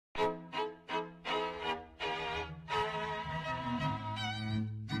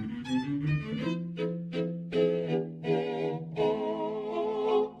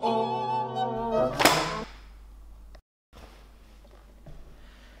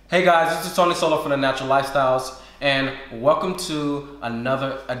Hey guys, this is Tony Solo from The Natural Lifestyles, and welcome to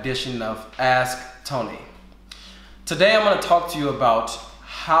another edition of Ask Tony. Today I'm going to talk to you about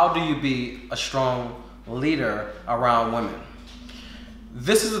how do you be a strong leader around women.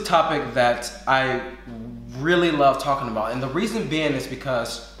 This is a topic that I really love talking about, and the reason being is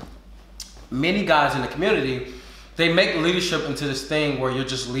because many guys in the community, they make leadership into this thing where you're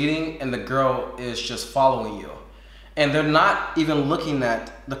just leading and the girl is just following you. And they're not even looking at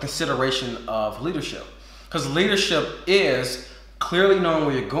the consideration of leadership. Because leadership is clearly knowing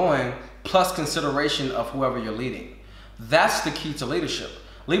where you're going plus consideration of whoever you're leading. That's the key to leadership.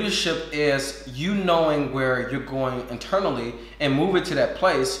 Leadership is you knowing where you're going internally and moving to that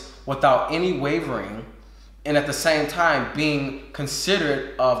place without any wavering, and at the same time being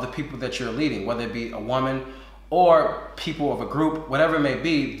considerate of the people that you're leading, whether it be a woman or people of a group, whatever it may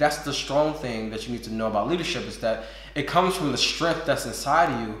be. That's the strong thing that you need to know about leadership, is that it comes from the strength that's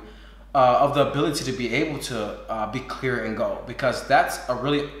inside of you, of the ability to be able to be clear and go, because that's a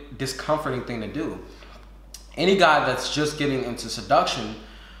really discomforting thing to do. Any guy that's just getting into seduction,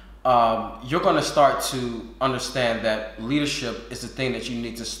 you're going to start to understand that leadership is the thing that you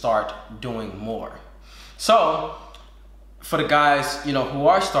need to start doing more. So for the guys, who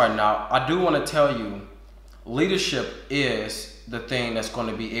are starting out, I do want to tell you, leadership is the thing that's going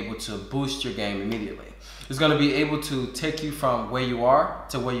to be able to boost your game immediately. It's going to be able to take you from where you are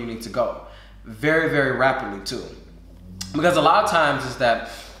to where you need to go very, very rapidly too. Because a lot of times is that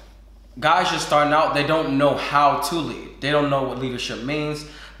guys just starting out, they don't know how to lead. They don't know what leadership means.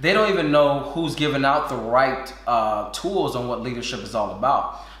 They don't even know who's giving out the right tools on what leadership is all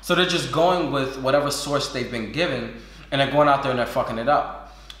about. So they're just going with whatever source they've been given, and they're going out there and they're fucking it up.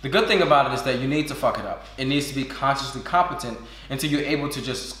 The good thing about it is that you need to fuck it up. It needs to be consciously competent until you're able to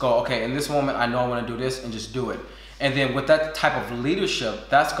just go, okay, in this moment, I know I want to do this, and just do it. And then with that type of leadership,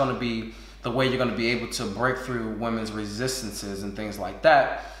 that's going to be the way you're going to be able to break through women's resistances and things like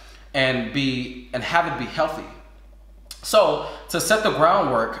that, and have it be healthy. So to set the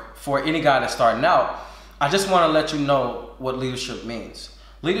groundwork for any guy that's starting out, I just want to let you know what leadership means.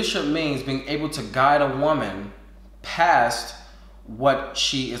 Leadership means being able to guide a woman past what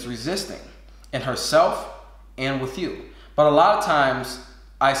she is resisting in herself and with you. But a lot of times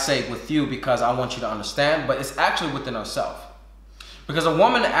I say with you because I want you to understand, but it's actually within herself. Because a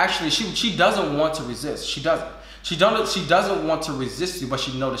woman actually, she doesn't want to resist. She doesn't. She doesn't want to resist you, but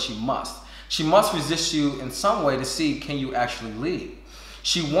she knows that she must. She must resist you in some way to see, can you actually lead?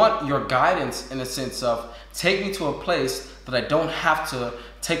 She wants your guidance in the sense of, take me to a place that I don't have to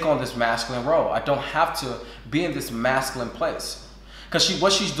take on this masculine role. I don't have to be in this masculine place. Because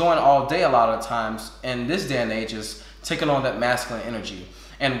what she's doing all day a lot of times in this day and age is taking on that masculine energy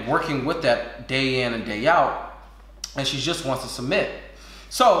and working with that day in and day out, and she just wants to submit.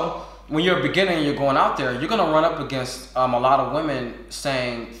 So when you're a beginner and you're going out there, you're going to run up against a lot of women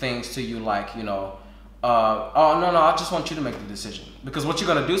saying things to you like, oh no, I just want you to make the decision. Because what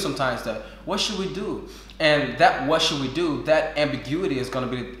you're going to do sometimes is that, what should we do? And that what should we do, that ambiguity is going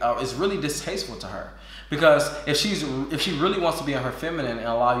to be, is really distasteful to her. Because if she really wants to be in her feminine and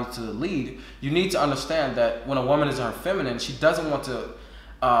allow you to lead, you need to understand that when a woman is in her feminine, she doesn't want to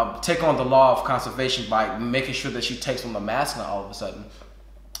take on the law of conservation by making sure that she takes on the masculine all of a sudden.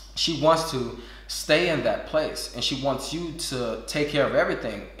 She wants to stay in that place, and she wants you to take care of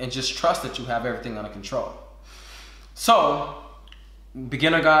everything and just trust that you have everything under control. So,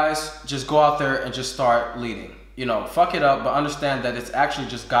 beginner guys, just go out there and just start leading. Fuck it up, but understand that it's actually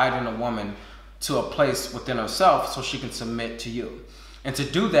just guiding a woman to a place within herself so she can submit to you. And to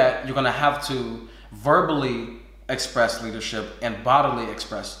do that, you're gonna have to verbally express leadership and bodily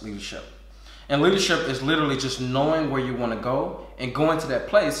express leadership. And leadership is literally just knowing where you wanna go and going to that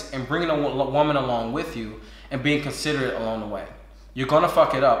place and bringing a woman along with you and being considerate along the way. You're gonna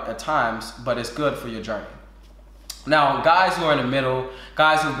fuck it up at times, but it's good for your journey. Now, guys who are in the middle,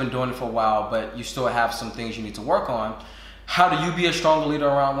 guys who've been doing it for a while, but you still have some things you need to work on, how do you be a stronger leader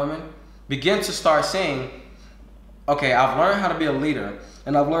around women? Begin to start saying, okay, I've learned how to be a leader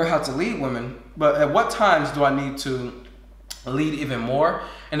and I've learned how to lead women, but at what times do I need to lead even more?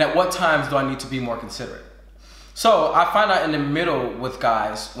 And at what times do I need to be more considerate? So I find out in the middle with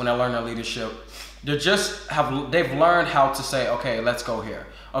guys, when I learn their leadership, they've learned how to say, okay, let's go here.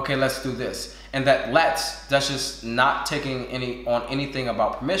 Okay, let's do this. And that's just not taking anything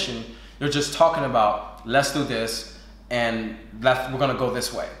about permission. They're just talking about, let's do this, and we're gonna go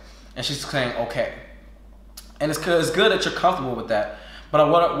this way. And she's saying, okay. And it's good that you're comfortable with that. But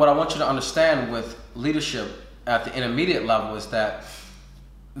what I want you to understand with leadership at the intermediate level is that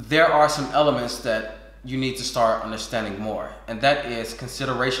there are some elements that you need to start understanding more, and that is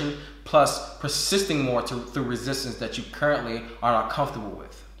consideration plus persisting more through resistance that you currently are not comfortable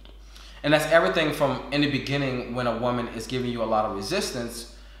with. And that's everything from in the beginning, when a woman is giving you a lot of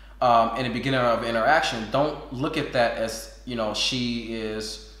resistance in the beginning of interaction. Don't look at that as, you know, she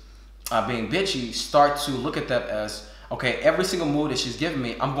is being bitchy. Start to look at that as, okay, every single move that she's giving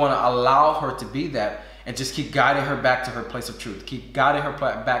me, I'm going to allow her to be that, and just keep guiding her back to her place of truth. Keep guiding her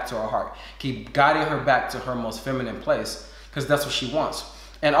back to her heart. Keep guiding her back to her most feminine place, because that's what she wants.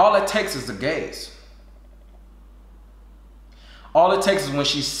 And all it takes is a gaze. All it takes is, when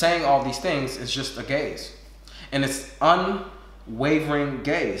she's saying all these things, is just a gaze. And it's unwavering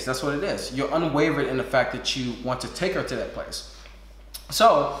gaze. That's what it is. You're unwavered in the fact that you want to take her to that place.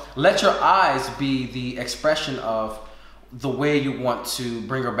 So let your eyes be the expression of the way you want to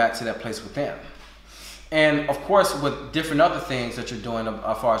bring her back to that place within. And of course, with different other things that you're doing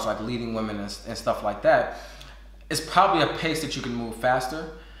as far as like leading women and stuff like that, it's probably a pace that you can move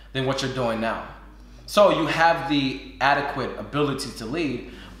faster than what you're doing now. So you have the adequate ability to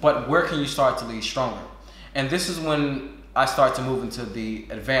lead, but where can you start to lead stronger? And this is when I start to move into the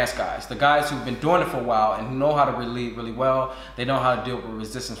advanced guys, the guys who've been doing it for a while and who know how to lead really well. They know how to deal with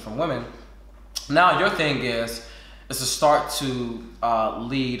resistance from women. Now your thing is to start to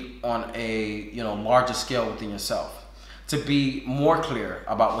lead on a larger scale within yourself, to be more clear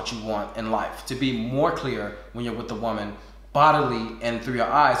about what you want in life, to be more clear when you're with the woman bodily and through your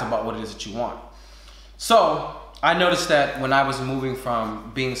eyes about what it is that you want. So I noticed that when I was moving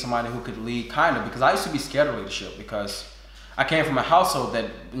from being somebody who could lead because I used to be scared of leadership, because I came from a household that,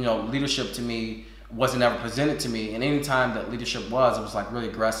 leadership to me wasn't ever presented to me, and any time that leadership was, it was like really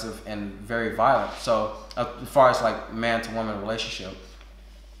aggressive and very violent. So as far as like man to woman relationship,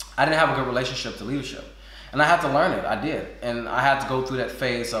 I didn't have a good relationship to leadership, and I had to learn it. I did, and I had to go through that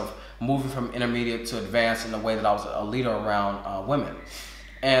phase of moving from intermediate to advanced in the way that I was a leader around women.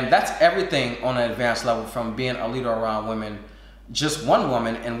 And that's everything on an advanced level, from being a leader around women, just one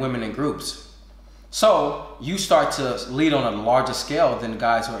woman, and women in groups. So you start to lead on a larger scale than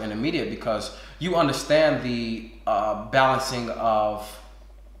guys who are intermediate, because you understand the balancing of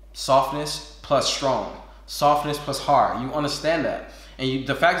softness plus strong, softness plus hard. You understand that. And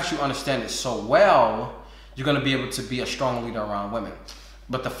the fact that you understand it so well, you're going to be able to be a strong leader around women.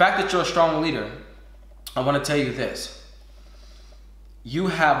 But the fact that you're a strong leader, I want to tell you this. You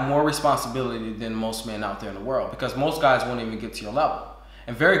have more responsibility than most men out there in the world, because most guys won't even get to your level.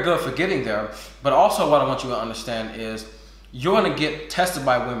 And very good for getting there, but also what I want you to understand is you're going to get tested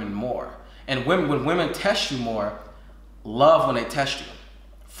by women more. And when women test you more, love when they test you.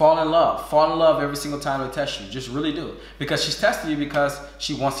 Fall in love every single time they test you. Just really do it, because she's testing you because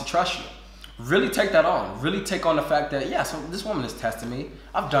she wants to trust you. Really take that on. Really take on the fact that, yeah, so this woman is testing me.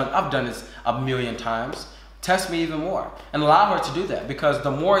 I've done this a million times. Test me even more, and allow her to do that, because the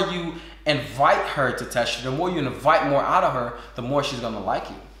more you invite her to test you, the more you invite more out of her, the more she's going to like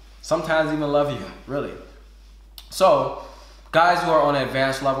you. Sometimes even love you, really. So guys who are on an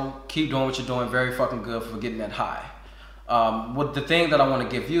advanced level, keep doing what you're doing. Very fucking good for getting that high. What the thing that I want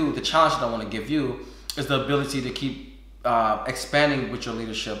to give you, the challenge that I want to give you, is the ability to keep expanding with your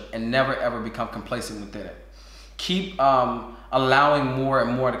leadership and never ever become complacent within it. Keep allowing more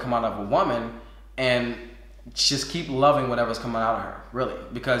and more to come out of a woman, and just keep loving whatever's coming out of her, really,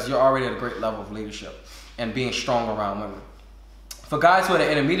 because you're already at a great level of leadership and being strong around women. For guys who are at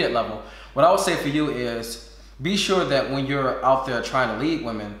an intermediate level, what I would say for you is be sure that when you're out there trying to lead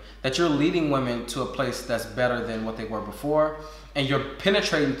women, that you're leading women to a place that's better than what they were before, and you're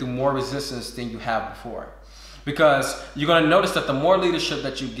penetrating through more resistance than you have before. Because you're going to notice that the more leadership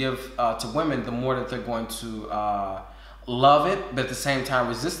that you give to women, the more that they're going to love it, but at the same time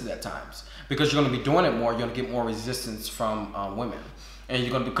resist it at times. Because you're going to be doing it more, you're going to get more resistance from women. And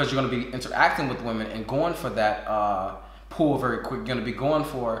because you're going to be interacting with women and going for that pool very quick. You're going to be going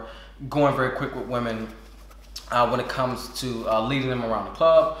very quick with women when it comes to leading them around the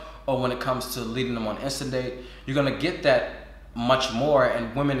club, or when it comes to leading them on instant date. You're going to get that much more,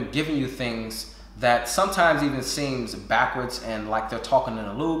 and women giving you things that sometimes even seems backwards and like they're talking in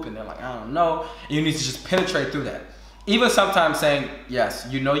a loop and they're like, I don't know. And you need to just penetrate through that. Even sometimes saying, yes,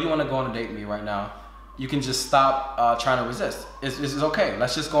 you know you want to go on a date with me right now. You can just stop trying to resist. It's okay.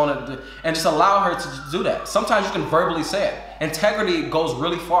 Let's just go on and just allow her to do that. Sometimes you can verbally say it. Integrity goes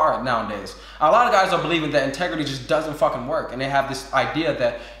really far nowadays. A lot of guys are believing that integrity just doesn't fucking work. And they have this idea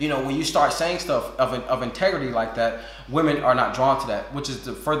that, when you start saying stuff of integrity like that, women are not drawn to that, which is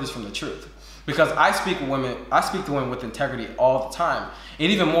the furthest from the truth. Because I speak to women with integrity all the time.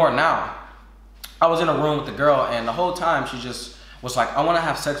 And even more now. I was in a room with the girl, and the whole time she just was like, I want to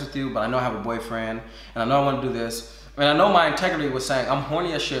have sex with you, but I know I have a boyfriend, and I know I want to do this. And I know my integrity was saying, I'm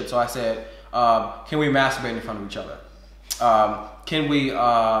horny as shit, so I said, can we masturbate in front of each other? Can we,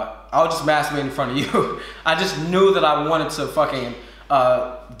 I'll just masturbate in front of you. I just knew that I wanted to fucking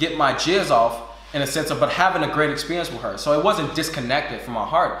get my jizz off in a sense of, but having a great experience with her. So it wasn't disconnected from my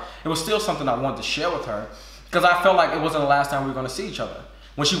heart. It was still something I wanted to share with her because I felt like it wasn't the last time we were going to see each other.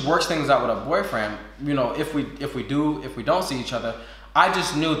 When she works things out with her boyfriend, you know, if we don't see each other, I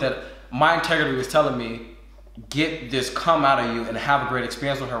just knew that my integrity was telling me, get this cum out of you and have a great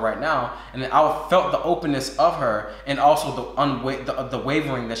experience with her right now. And I felt the openness of her and also the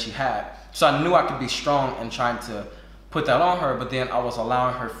wavering that she had. So I knew I could be strong in trying to put that on her, but then I was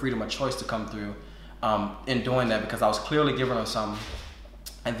allowing her freedom of choice to come through in doing that because I was clearly giving her something.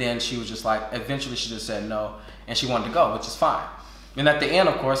 And then she was just like, eventually she just said no and she wanted to go, which is fine. And at the end,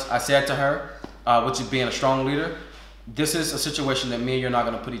 of course, I said to her, which is being a strong leader, this is a situation that me and you are not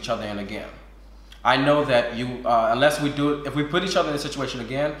going to put each other in again. I know that you, unless we do it, if we put each other in a situation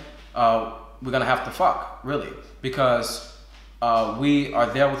again, we're gonna have to fuck, really, because we are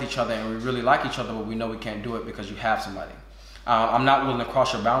there with each other and we really like each other, but we know we can't do it because you have somebody. I'm not willing to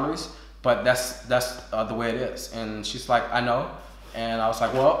cross your boundaries, but that's the way it is. And she's like, I know. And I was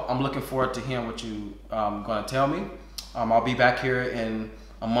like, well, I'm looking forward to hearing what you gonna tell me. I'll be back here in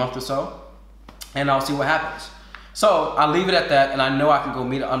a month or so, and I'll see what happens. So I leave it at that, and I know I can go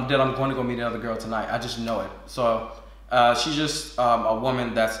meet. I'm going to go meet another girl tonight. I just know it. So she's just a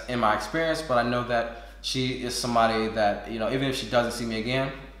woman that's in my experience, but I know that she is somebody that, you know, even if she doesn't see me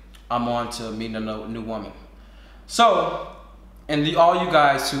again, I'm on to meeting a new woman. So, and all you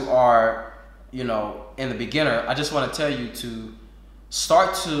guys who are, you know, in the beginner, I just want to tell you to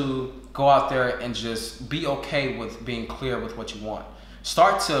start to go out there and just be okay with being clear with what you want.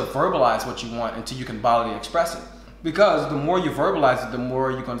 Start to verbalize what you want until you can bodily express it. Because the more you verbalize it, the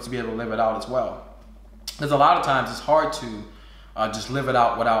more you're going to be able to live it out as well. Because a lot of times it's hard to just live it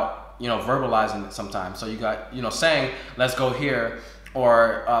out without, you know, verbalizing it sometimes. So you got, you know, saying, let's go here,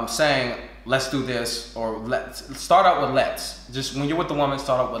 or saying, let's do this, or let's start out with let's. Just when you're with the woman,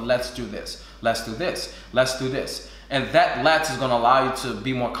 start out with let's do this, let's do this, let's do this. And that let's is going to allow you to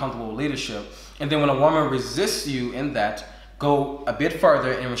be more comfortable with leadership. And then when a woman resists you in that, go a bit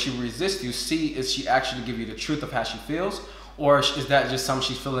further, and when she resists you, see is she actually give you the truth of how she feels, or is that just something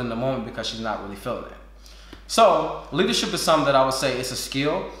she's feeling in the moment because she's not really feeling it. So leadership is something that I would say it's a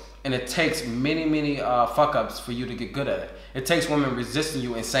skill, and it takes many fuck-ups for you to get good at it. It takes women resisting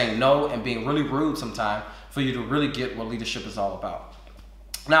you and saying no and being really rude sometimes for you to really get what leadership is all about.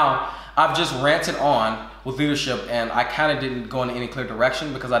 Now, I've just ranted on with leadership, and I kind of didn't go in any clear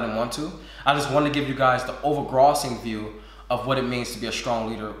direction because I didn't want to. I just wanted to give you guys the overgrossing view of what it means to be a strong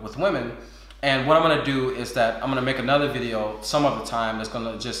leader with women. And what I'm gonna do is that I'm gonna make another video some other time that's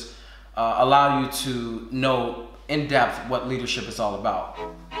gonna just allow you to know in depth what leadership is all about.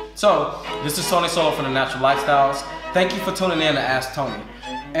 So, this is Tony Solo from The Natural Lifestyles. Thank you for tuning in to Ask Tony.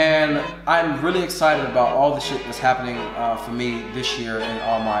 And I'm really excited about all the shit that's happening for me this year and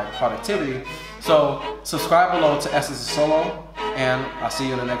all my productivity. So, subscribe below to Essence of Solo, and I'll see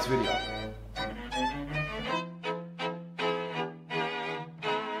you in the next video.